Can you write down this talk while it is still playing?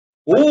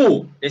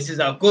Oh, this is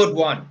a good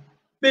one.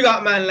 Big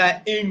up man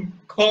like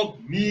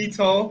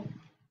Incognito.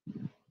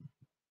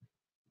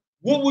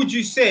 What would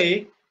you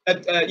say?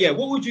 Yeah,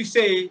 what would you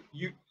say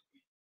you...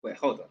 Wait,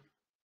 hold on.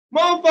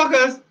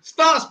 Motherfuckers,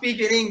 start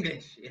speaking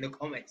English in the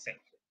comment section.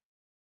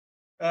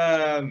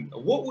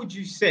 What would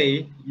you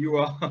say you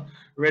are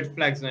red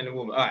flags in a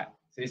woman? All right,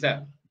 so it's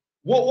that.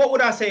 What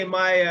would I say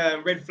my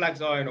red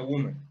flags are in a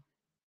woman?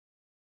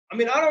 I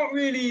mean, I don't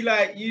really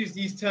like use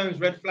these terms,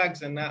 red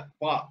flags and that,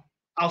 but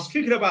I was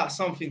thinking about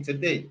something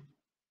today.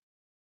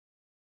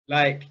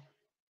 Like,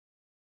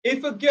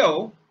 if a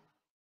girl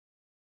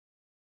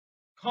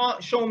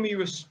can't show me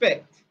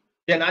respect,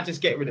 then I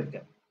just get rid of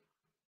them.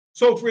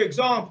 So, for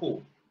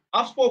example,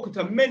 I've spoken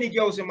to many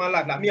girls in my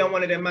life. Like me, I'm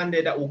one of them man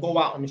there that will go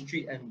out on the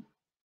street and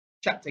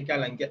chat to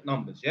gal and get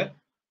numbers, yeah?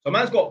 So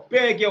man's got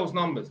bare girls'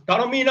 numbers. That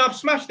don't mean I've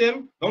smashed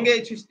them. Don't get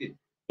it twisted.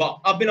 But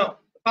I've been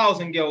up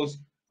 1,000 girls,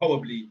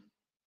 probably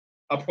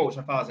approach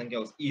 1,000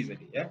 girls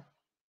easily, yeah?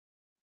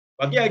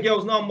 But I get a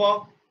girl's number.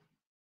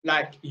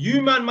 Like,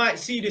 you man might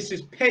see this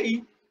as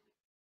petty.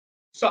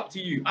 It's up to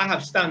you. I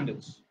have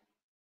standards.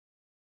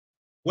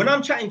 When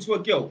I'm chatting to a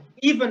girl,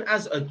 even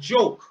as a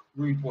joke,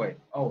 rude boy.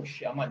 Oh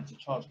shit, I might need to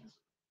charge this.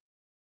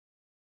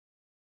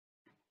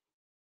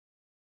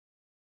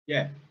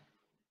 Yeah.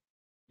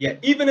 Yeah,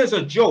 even as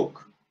a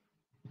joke,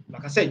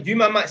 like I said, you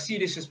man might see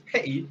this as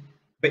petty,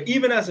 but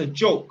even as a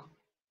joke,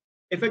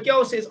 if a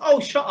girl says, oh,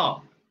 shut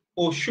up,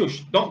 or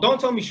shush, don't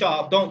tell me shut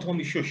up, don't tell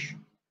me shush.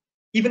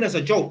 Even as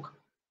a joke,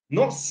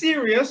 not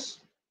serious,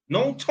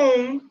 no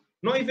tone,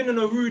 not even in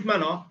a rude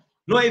manner,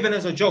 not even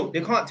as a joke.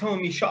 They can't tell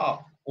me shut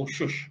up or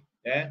shush,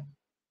 yeah?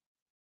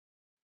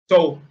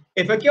 So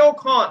if a girl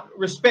can't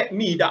respect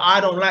me that I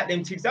don't like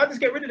them things, I'll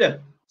just get rid of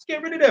them. Just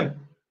get rid of them.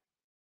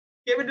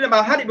 Get rid of them.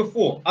 I've had it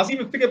before. I was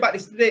even thinking about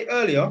this today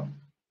earlier.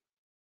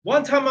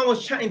 One time I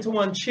was chatting to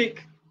one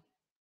chick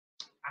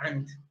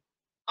and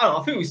I don't know,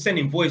 I think we were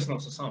sending voice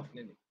notes or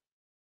something, innit?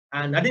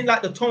 And I didn't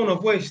like the tone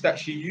of voice that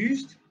she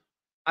used.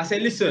 I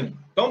said, listen,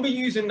 don't be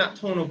using that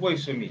tone of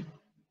voice for me.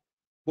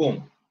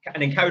 Boom.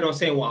 And then carried on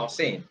saying what I was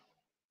saying.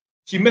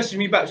 She messaged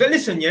me back. She said,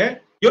 listen, yeah,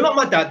 you're not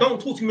my dad.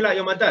 Don't talk to me like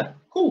you're my dad.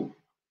 Cool.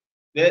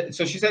 Yeah.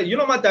 So she said, you're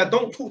not my dad.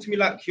 Don't talk to me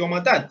like you're my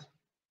dad.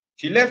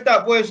 She left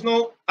that voice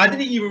note. I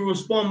didn't even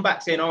respond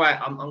back saying, all right,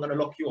 I'm going to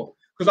lock you up.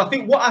 Because I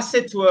think what I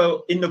said to her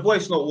in the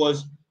voice note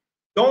was,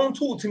 don't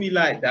talk to me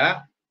like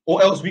that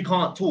or else we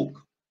can't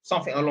talk.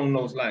 Something along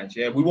those lines,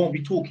 yeah? We won't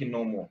be talking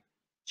no more.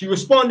 She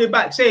responded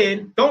back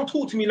saying, don't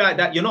talk to me like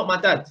that. You're not my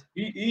dad.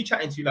 Who you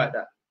chatting to like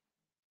that?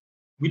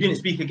 We didn't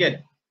speak again.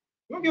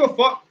 I don't give a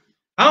fuck.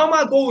 How am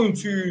I going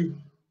to...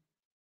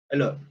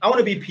 Look, I want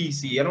to be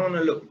PC. I don't want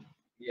to look...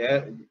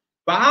 Yeah?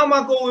 But how am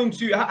I going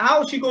to...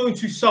 How is she going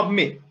to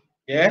submit?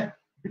 Yeah?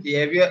 Yeah,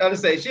 if you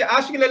understand.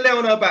 How's she going to lay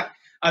on her back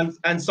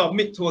and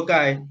submit to a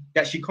guy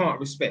that she can't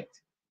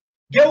respect?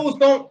 Girls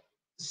don't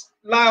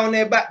lie on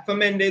their back for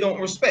men they don't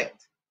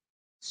respect.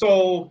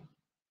 So,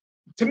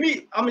 to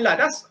me, I mean, like,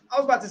 I was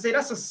about to say,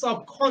 that's a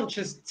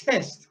subconscious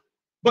test.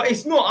 But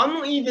it's not. I'm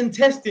not even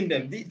testing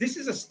them. This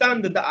is a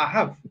standard that I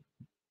have.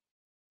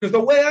 Because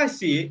the way I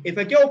see it, if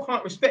a girl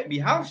can't respect me,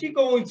 how is she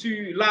going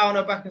to lie on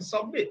her back and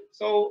submit?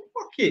 So,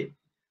 fuck it.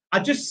 I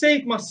just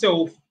saved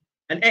myself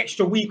an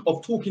extra week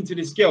of talking to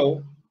this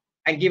girl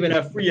and giving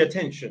her free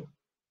attention.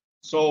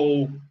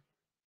 So,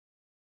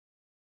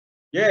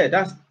 yeah,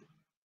 that's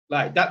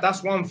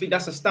one thing.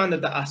 That's a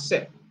standard that I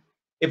set.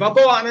 If I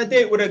go out on a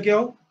date with a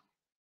girl,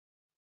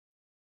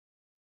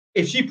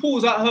 if she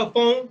pulls out her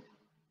phone,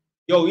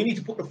 yo, you need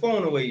to put the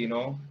phone away, you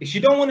know. If she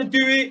don't want to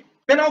do it,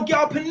 then I'll get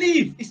up and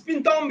leave. It's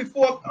been done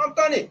before. I've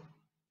done it.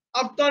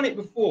 I've done it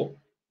before.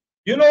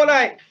 You know,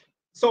 like,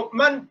 so,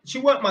 man, she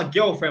weren't my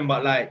girlfriend,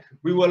 but, like,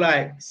 we were,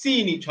 like,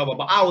 seeing each other,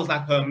 but I was,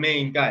 like, her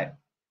main guy.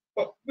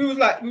 But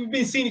we've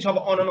been seeing each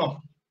other on and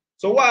off.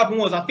 So what happened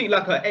was, I think,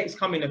 like, her ex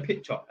come in the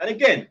picture. And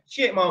again,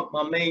 she ain't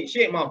my main,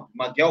 she ain't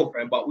my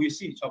girlfriend, but we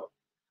see each other.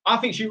 I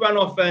think she ran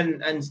off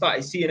and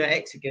started seeing her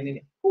ex again,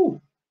 innit?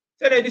 Ooh.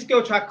 So then this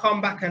girl tried to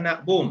come back and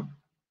that, boom,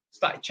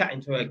 started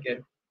chatting to her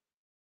again.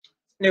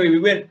 Anyway, we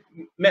went,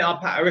 met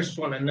up at a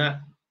restaurant and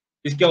that.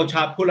 This girl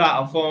tried to pull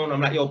out her phone.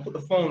 I'm like, yo, put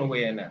the phone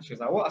away and that. She was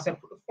like, what? I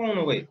said, put the phone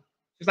away. She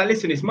was like,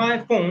 listen, it's my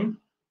phone.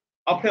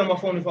 I'll play on my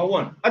phone if I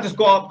want. I just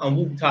got up and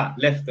walked out,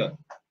 left her.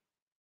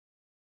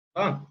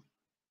 Done.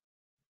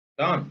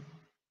 Done.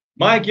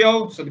 My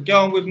girl, so the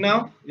girl I'm with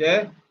now,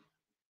 yeah.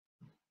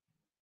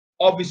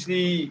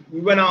 Obviously, we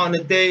went out on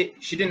a date.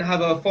 She didn't have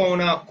her phone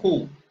out.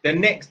 Cool. The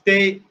next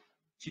day,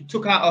 she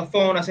took out her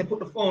phone. I said, put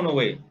the phone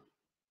away.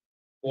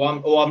 Or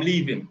I'm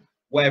leaving.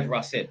 Whatever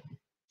I said.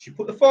 She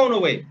put the phone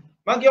away.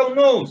 My girl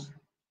knows.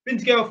 Been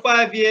together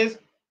 5 years.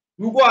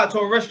 We go out to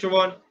a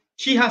restaurant.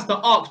 She has to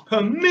ask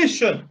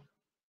permission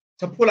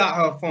to pull out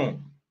her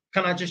phone.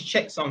 Can I just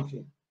check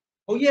something?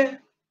 Oh, yeah.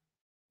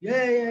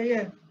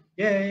 Yeah.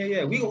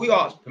 We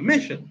asked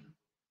permission.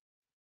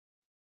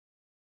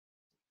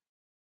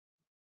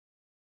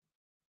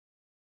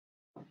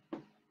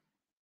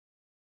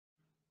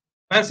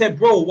 Man said,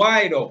 bro,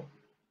 why though?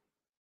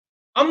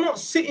 I'm not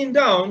sitting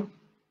down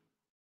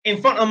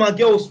in front of my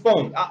girl's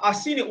phone. I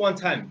seen it one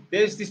time.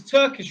 There's this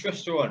Turkish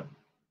restaurant.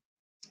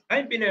 I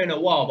ain't been there in a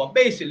while, but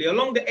basically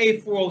along the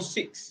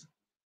A406,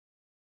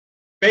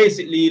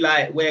 basically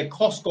like where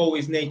Costco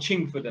is near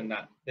Chingford and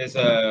that, there's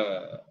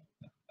a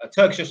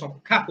Turkish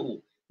restaurant,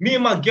 Capital. Me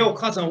and my girl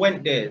cousin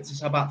went there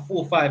just about 4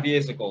 or 5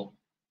 years ago.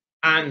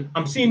 And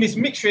I'm seeing this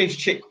mixed race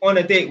chick on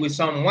a date with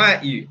some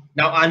white you.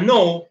 Now I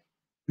know,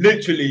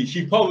 literally,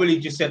 she probably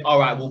just said, all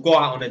right, we'll go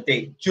out on a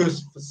date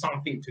just for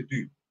something to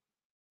do.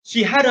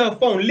 She had her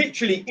phone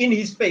literally in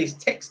his face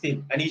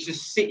texting, and he's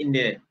just sitting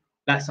there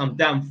like some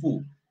damn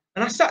fool.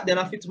 And I sat there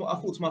and I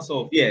thought to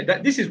myself, yeah,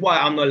 this is why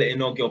I'm not letting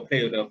no girl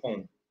play with her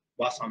phone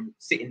whilst I'm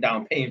sitting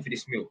down paying for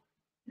this meal.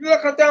 You're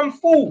like a damn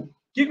fool.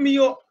 Give me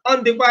your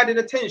undivided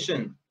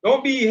attention.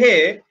 Don't be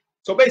here.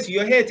 So basically,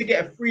 you're here to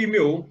get a free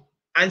meal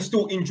and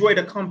still enjoy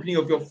the company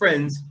of your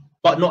friends,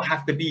 but not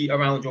have to be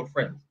around your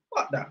friends.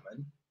 Fuck that,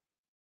 man.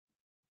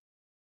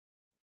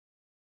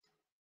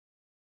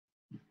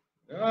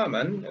 Yeah,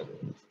 man.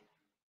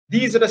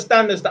 These are the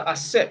standards that I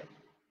set.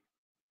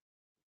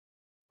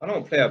 I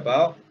don't play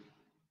about.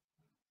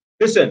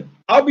 Listen,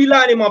 I'll be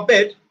lying in my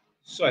bed.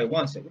 Sorry,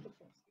 one second.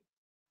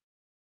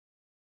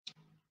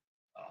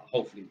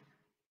 Hopefully.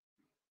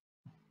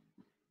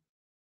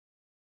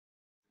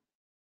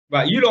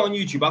 Right, you lot on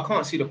YouTube, I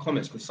can't see the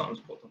comments because something's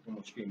popped up on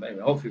my screen. But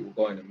anyway, hopefully we'll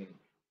go in a minute.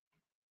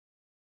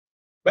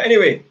 But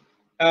anyway,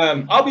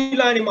 I'll be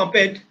lying in my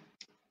bed.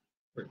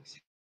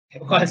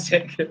 1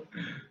 second.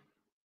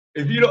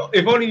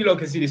 If only you lot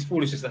can see this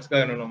foolishness that's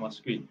going on my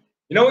screen.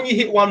 You know when you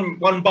hit one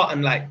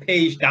button like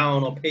page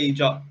down or page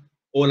up,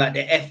 or like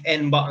the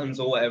FN buttons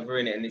or whatever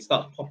in it, and it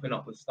starts popping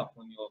up with stuff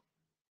on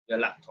your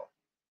laptop.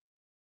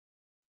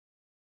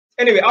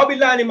 Anyway, I'll be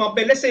lying in my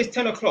bed. Let's say it's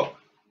 10 o'clock.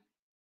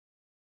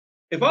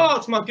 If I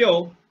ask my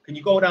girl, can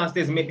you go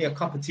downstairs and make me a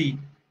cup of tea,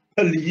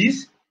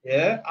 please?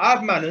 Yeah, I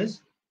have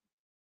manners.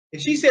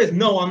 If she says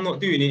no, I'm not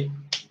doing it.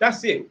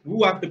 That's it.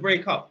 We'll have to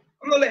break up.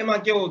 I'm not letting my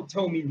girl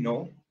tell me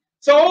no.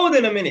 So hold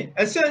on a minute.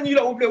 And certain you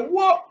lot will be like,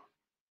 what?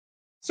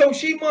 So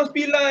she must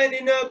be lying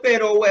in her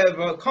bed or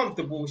whatever,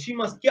 comfortable. She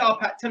must get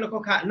up at 10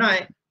 o'clock at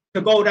night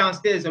to go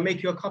downstairs and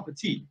make you a cup of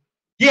tea.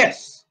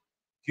 Yes.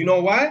 Do you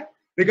know why?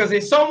 Because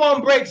if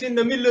someone breaks in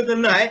the middle of the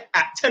night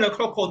at 10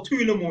 o'clock or 2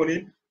 in the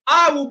morning,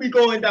 I will be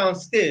going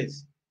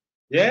downstairs.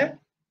 Yeah?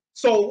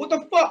 So what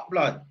the fuck,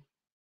 blood?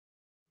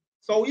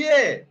 So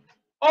yeah,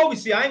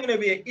 obviously I ain't gonna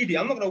be an idiot.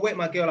 I'm not gonna wake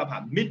my girl up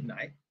at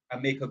midnight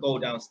and make her go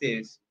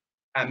downstairs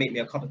and make me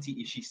a cup of tea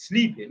if she's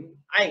sleeping.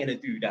 I ain't gonna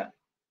do that.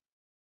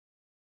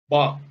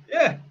 But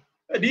yeah,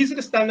 these are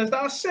the standards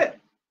that are set.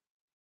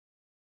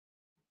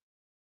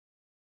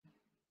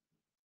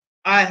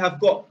 I have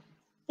got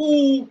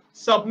full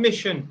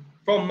submission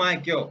from my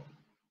girl.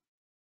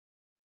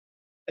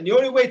 And the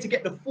only way to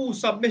get the full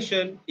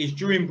submission is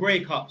during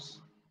breakups.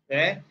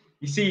 Yeah?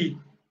 You see,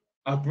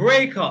 a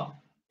breakup,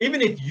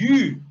 even if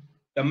you,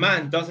 the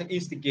man, doesn't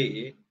instigate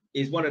it,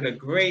 is one of the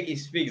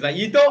greatest things. Like,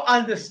 you don't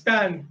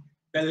understand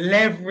the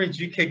leverage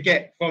you can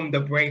get from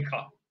the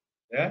breakup.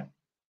 Yeah?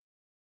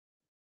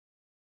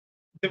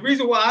 The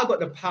reason why I got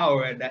the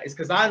power in that is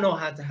because I know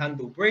how to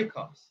handle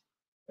breakups.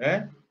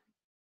 Yeah?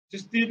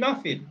 Just do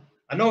nothing.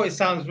 I know it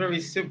sounds very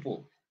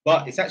simple,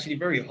 but it's actually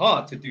very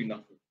hard to do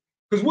nothing.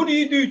 Because what do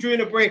you do during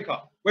a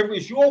breakup? Whether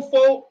it's your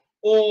fault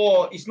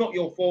or it's not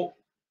your fault,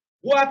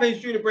 what happens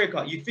during the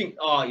breakup? You think,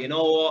 oh, you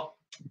know what?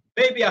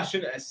 Maybe I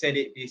shouldn't have said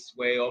it this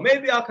way, or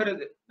maybe I could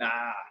have.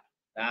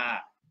 Nah.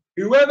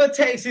 Whoever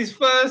takes his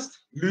first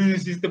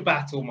loses the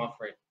battle, my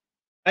friend.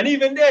 And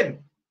even then,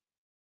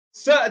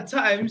 certain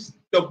times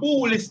the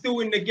ball is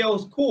still in the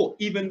girl's court,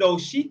 even though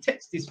she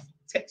texts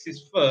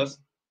first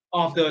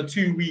after a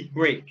 2-week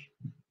break.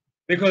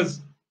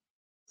 Because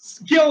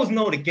girls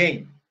know the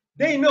game.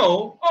 They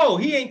know, oh,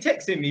 he ain't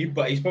texting me,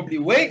 but he's probably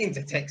waiting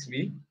to text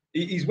me.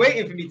 He's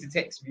waiting for me to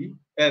text me.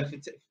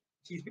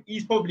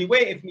 He's probably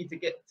waiting for me to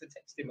get to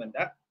text him and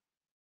that.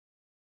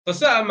 So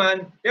certain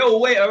man,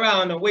 they'll wait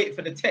around and wait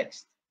for the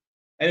text.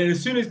 And then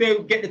as soon as they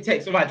get the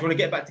text, all right, do you want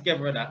to get back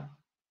together and that?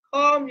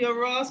 Calm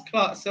your ass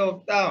clock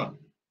self down.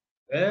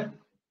 Yeah.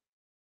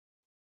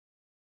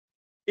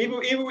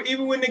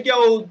 Even when the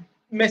girl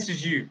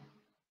messages you,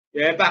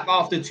 yeah, back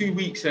after 2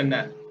 weeks and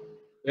that.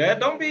 Yeah,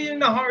 don't be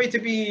in a hurry to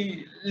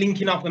be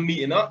linking up and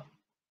meeting up.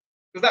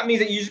 Because that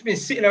means that you've just been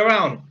sitting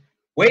around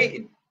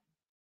waiting.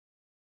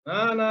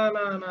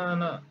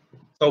 No.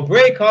 So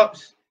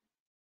breakups.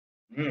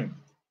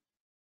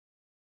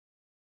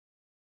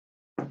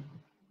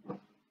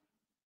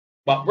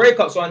 But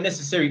breakups are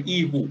unnecessary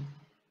evil.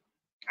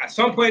 At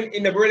some point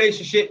in the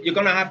relationship, you're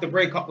going to have to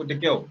break up with the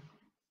girl.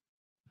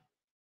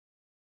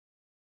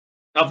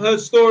 I've heard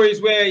stories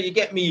where you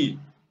get me,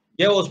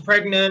 girl was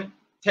pregnant,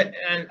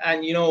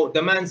 and you know,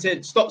 the man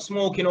said, stop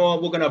smoking or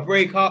we're going to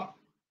break up.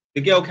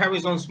 The girl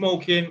carries on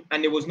smoking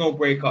and there was no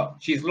breakup.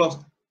 She's lost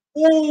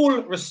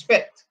all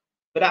respect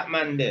for that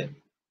man there.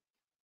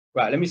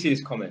 Right, let me see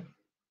this comment.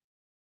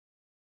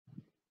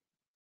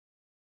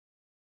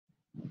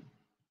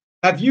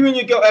 Have you and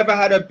your girl ever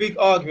had a big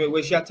argument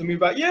where she had to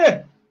move out?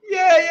 Yeah.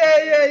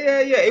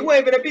 It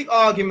wasn't even a big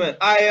argument.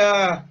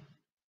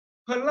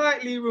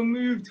 politely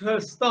removed her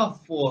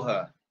stuff for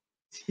her.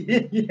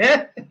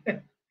 Yeah.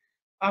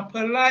 I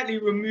politely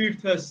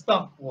removed her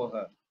stuff for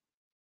her.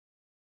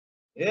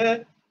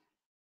 Yeah.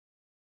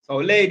 So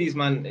ladies,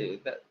 man,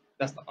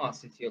 that's the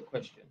answer to your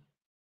question.